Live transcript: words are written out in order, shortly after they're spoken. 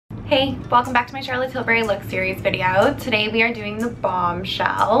Hey, welcome back to my Charlotte Tilbury look series video. Today we are doing the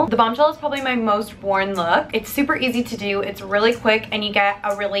Bombshell. The Bombshell is probably my most worn look. It's super easy to do, it's really quick, and you get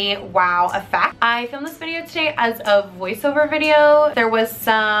a really wow effect. I filmed this video today as a voiceover video. There was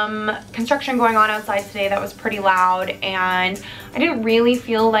some construction going on outside today that was pretty loud, and I didn't really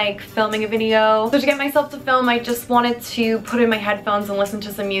feel like filming a video. So to get myself to film, I just wanted to put in my headphones and listen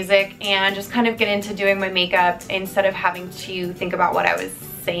to some music and just kind of get into doing my makeup instead of having to think about what I was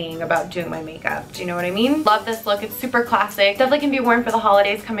saying about doing my makeup. Do you know what I mean? Love this look. It's super classic. Definitely can be worn for the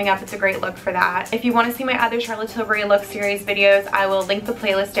holidays coming up. It's a great look for that. If you want to see my other Charlotte Tilbury look series videos, I will link the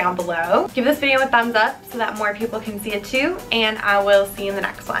playlist down below. Give this video a thumbs up so that more people can see it too, and I will see you in the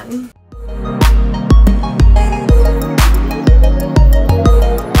next one.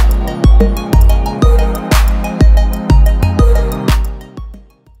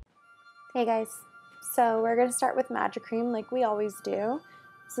 Hey guys, so we're going to start with Magic Cream like we always do.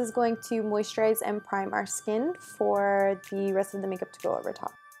 This is going to moisturize and prime our skin for the rest of the makeup to go over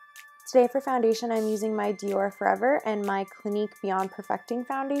top. Today for foundation, I'm using my Dior Forever and my Clinique Beyond Perfecting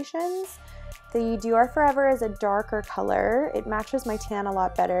foundations. The Dior Forever is a darker color. It matches my tan a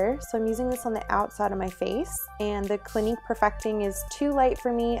lot better, so I'm using this on the outside of my face. And the Clinique Perfecting is too light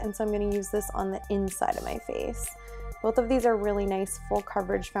for me, and so I'm going to use this on the inside of my face. Both of these are really nice full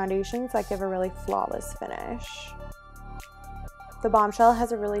coverage foundations that give a really flawless finish. The Bombshell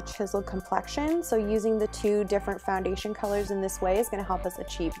has a really chiseled complexion, so using the two different foundation colors in this way is going to help us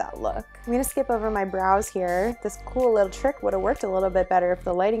achieve that look. I'm going to skip over my brows here. This cool little trick would have worked a little bit better if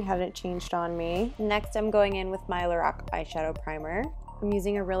the lighting hadn't changed on me. Next, I'm going in with my Lorac eyeshadow primer. I'm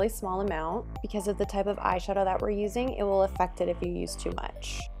using a really small amount. Because of the type of eyeshadow that we're using, it will affect it if you use too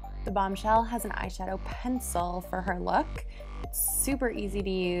much. The Bombshell has an eyeshadow pencil for her look. It's super easy to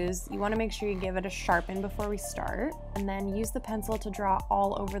use. You want to make sure you give it a sharpen before we start, and then use the pencil to draw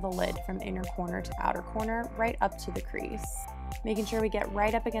all over the lid from inner corner to outer corner, right up to the crease. Making sure we get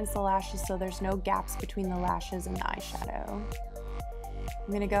right up against the lashes so there's no gaps between the lashes and the eyeshadow. I'm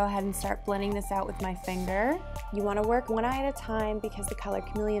going to go ahead and start blending this out with my finger. You want to work one eye at a time because the color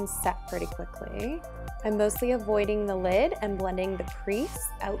chameleons set pretty quickly. I'm mostly avoiding the lid and blending the crease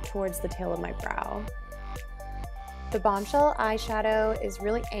out towards the tail of my brow. The Bombshell eyeshadow is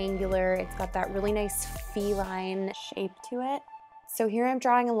really angular. It's got that really nice feline shape to it. So here I'm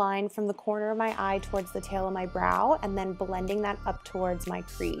drawing a line from the corner of my eye towards the tail of my brow and then blending that up towards my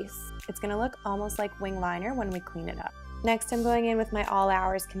crease. It's going to look almost like wing liner when we clean it up. Next, I'm going in with my All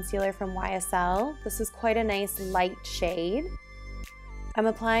Hours concealer from YSL. This is quite a nice light shade. I'm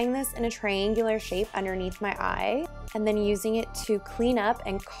applying this in a triangular shape underneath my eye and then using it to clean up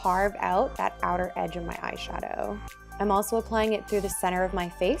and carve out that outer edge of my eyeshadow. I'm also applying it through the center of my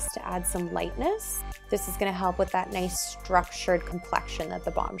face to add some lightness. This is going to help with that nice structured complexion that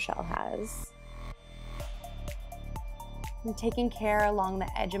the Bombshell has. I'm taking care along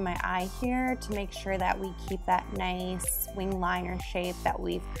the edge of my eye here to make sure that we keep that nice wing liner shape that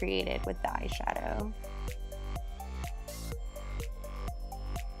we've created with the eyeshadow.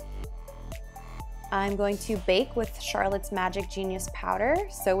 I'm going to bake with Charlotte's Magic Genius powder.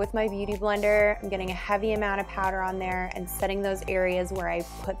 So with my beauty blender, I'm getting a heavy amount of powder on there and setting those areas where I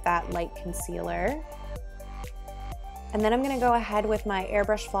put that light concealer. And then I'm going to go ahead with my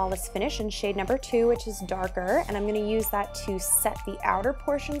Airbrush Flawless Finish in shade number 2, which is darker, and I'm going to use that to set the outer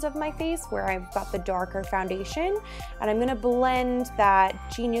portions of my face where I've got the darker foundation, and I'm going to blend that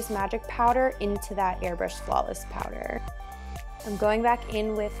Genius Magic powder into that Airbrush Flawless powder. I'm going back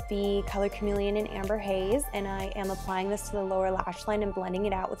in with the color Chameleon in Amber Haze, and I am applying this to the lower lash line and blending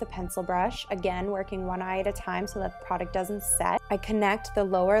it out with a pencil brush. Again, working one eye at a time so that the product doesn't set. I connect the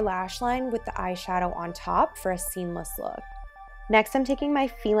lower lash line with the eyeshadow on top for a seamless look. Next, I'm taking my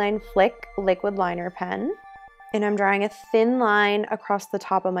Feline Flick liquid liner pen, and I'm drawing a thin line across the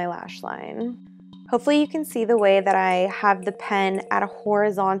top of my lash line. Hopefully you can see the way that I have the pen at a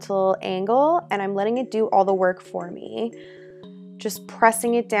horizontal angle, and I'm letting it do all the work for me. Just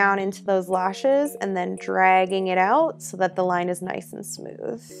pressing it down into those lashes and then dragging it out so that the line is nice and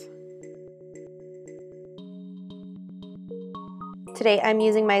smooth. Today I'm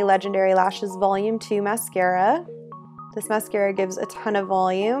using my Legendary Lashes Volume 2 mascara. This mascara gives a ton of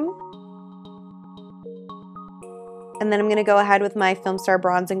volume. And then I'm going to go ahead with my Filmstar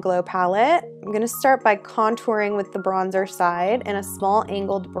Bronze and Glow palette. I'm going to start by contouring with the bronzer side and a small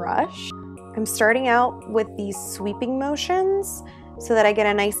angled brush. I'm starting out with these sweeping motions so that I get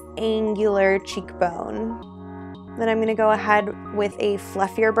a nice angular cheekbone. Then I'm going to go ahead with a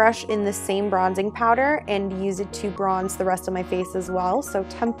fluffier brush in the same bronzing powder and use it to bronze the rest of my face as well. So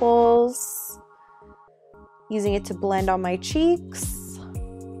temples, using it to blend on my cheeks,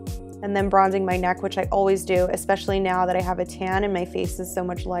 and then bronzing my neck, which I always do, especially now that I have a tan and my face is so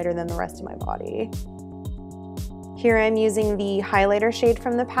much lighter than the rest of my body. Here I'm using the highlighter shade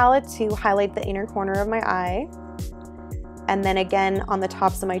from the palette to highlight the inner corner of my eye. And then again on the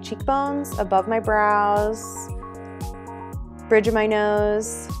tops of my cheekbones, above my brows, bridge of my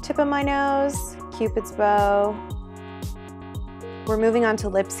nose, tip of my nose, Cupid's bow. We're moving on to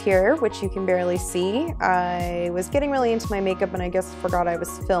lips here, which you can barely see. I was getting really into my makeup and I guess forgot I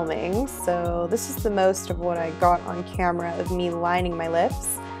was filming. So this is the most of what I got on camera of me lining my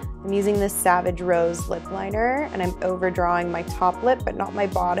lips. I'm using this Savage Rose lip liner and I'm overdrawing my top lip, but not my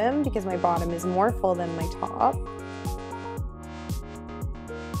bottom because my bottom is more full than my top.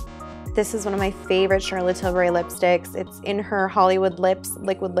 This is one of my favorite Charlotte Tilbury lipsticks. It's in her Hollywood Lips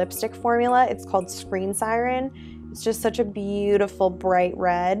liquid lipstick formula. It's called Screen Siren. It's just such a beautiful bright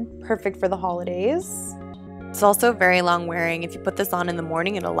red, perfect for the holidays. It's also very long wearing. If you put this on in the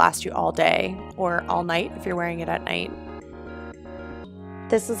morning, it'll last you all day or all night if you're wearing it at night.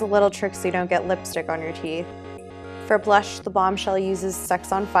 This is a little trick so you don't get lipstick on your teeth. For blush, the Bombshell uses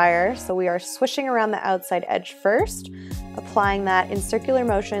Sex on Fire, so we are swishing around the outside edge first, applying that in circular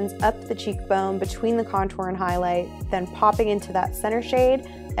motions up the cheekbone between the contour and highlight, then popping into that center shade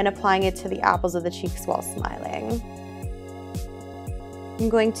and applying it to the apples of the cheeks while smiling. I'm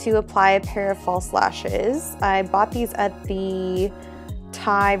going to apply a pair of false lashes. I bought these at the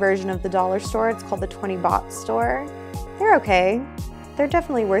Thai version of the dollar store. It's called the 20 Baht store. They're okay. They're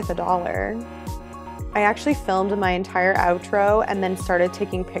definitely worth $1. I actually filmed my entire outro and then started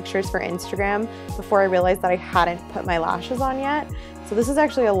taking pictures for Instagram before I realized that I hadn't put my lashes on yet. So this is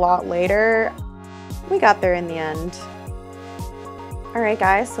actually a lot later. We got there in the end. Alright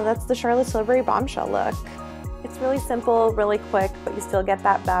guys, so that's the Charlotte Tilbury Bombshell look. It's really simple, really quick, but you still get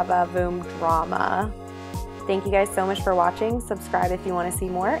that ba-ba boom drama. Thank you guys so much for watching. Subscribe if you want to see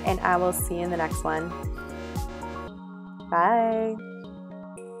more, and I will see you in the next one. Bye!